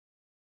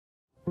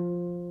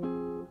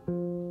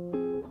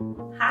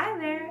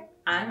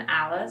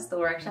Alice, the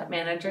workshop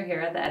manager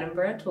here at the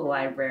Edinburgh Tool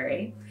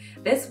Library.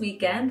 This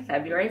weekend,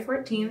 February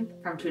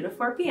 14th, from 2 to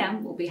 4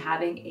 p.m., we'll be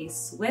having a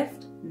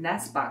Swift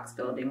nest box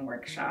building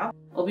workshop.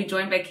 We'll be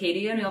joined by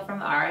Katie O'Neill from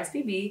the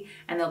RSPB,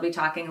 and they'll be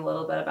talking a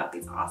little bit about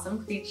these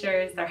awesome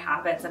creatures, their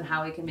habits, and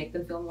how we can make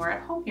them feel more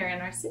at home here in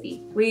our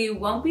city. We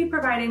won't be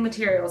providing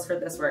materials for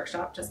this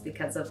workshop just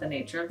because of the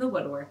nature of the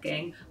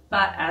woodworking,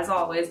 but as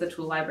always, the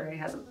Tool Library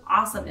has an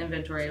awesome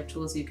inventory of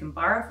tools you can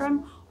borrow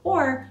from,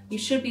 or you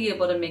should be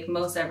able to make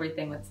most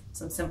everything with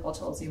some simple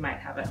tools you might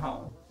have at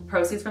home.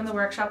 Proceeds from the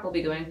workshop will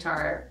be going to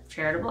our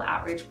charitable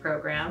outreach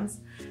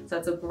programs, so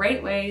it's a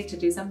great way to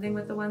do something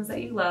with the ones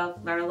that you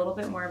love, learn a little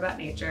bit more about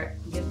nature,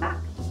 and give back.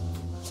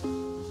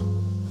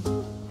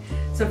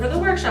 So for the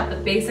workshop, the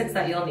basics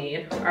that you'll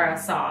need are a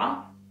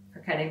saw for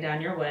cutting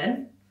down your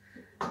wood,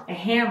 a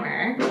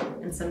hammer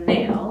and some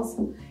nails,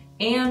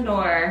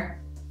 and/or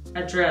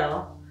a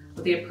drill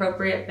with the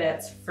appropriate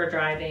bits for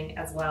driving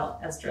as well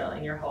as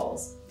drilling your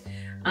holes.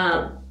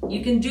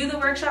 You can do the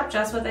workshop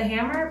just with a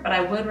hammer, but I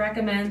would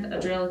recommend a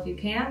drill if you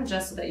can,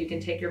 just so that you can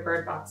take your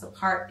bird box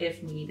apart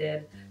if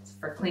needed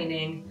for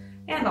cleaning,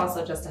 and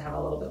also just to have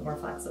a little bit more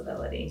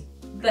flexibility.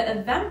 The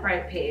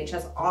Eventbrite page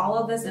has all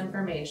of this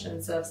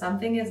information, so if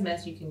something is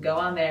missed, you can go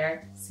on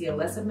there, see a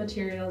list of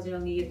materials you'll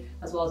need,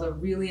 as well as a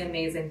really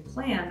amazing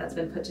plan that's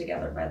been put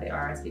together by the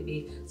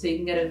RSPB, so you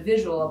can get a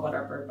visual of what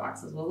our bird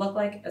boxes will look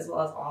like, as well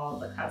as all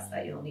of the cuts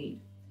that you'll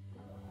need.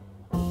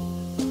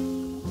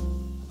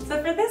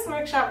 So for this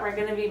workshop, we're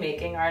going to be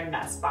making our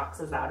nest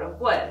boxes out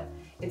of wood.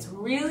 It's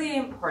really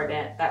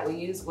important that we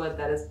use wood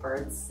that is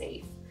bird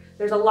safe.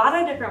 There's a lot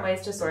of different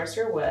ways to source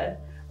your wood,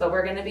 but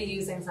we're going to be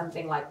using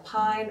something like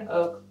pine,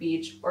 oak,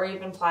 beech, or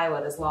even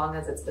plywood as long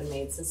as it's been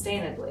made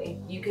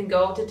sustainably. You can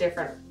go to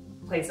different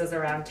places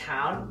around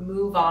town.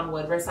 Move On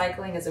Wood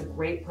Recycling is a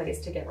great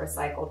place to get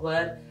recycled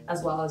wood,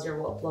 as well as your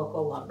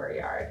local lumber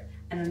yard.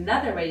 And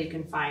another way you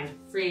can find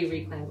free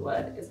reclaimed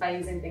wood is by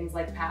using things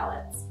like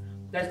pallets.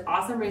 There's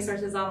awesome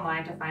resources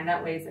online to find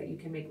out ways that you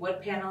can make wood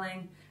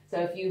paneling. So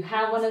if you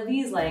have one of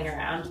these laying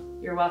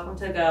around, you're welcome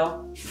to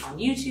go on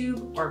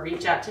YouTube or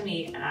reach out to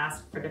me and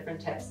ask for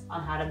different tips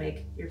on how to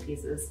make your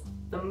pieces.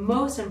 The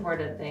most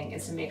important thing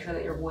is to make sure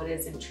that your wood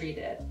isn't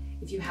treated.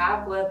 If you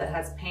have wood that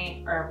has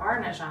paint or a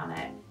varnish on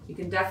it, you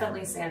can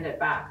definitely sand it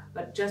back,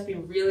 but just be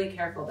really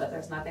careful that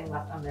there's nothing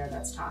left on there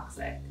that's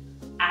toxic.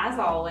 As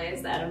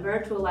always, the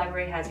Edinburgh Tool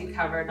Library has you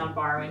covered on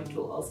borrowing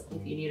tools.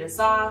 If you need a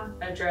saw,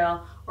 a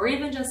drill, or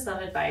even just some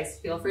advice,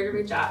 feel free to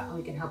reach out and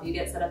we can help you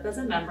get set up as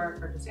a member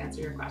or just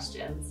answer your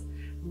questions.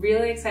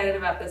 Really excited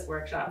about this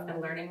workshop and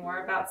learning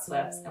more about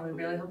Swifts, and we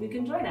really hope you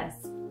can join us.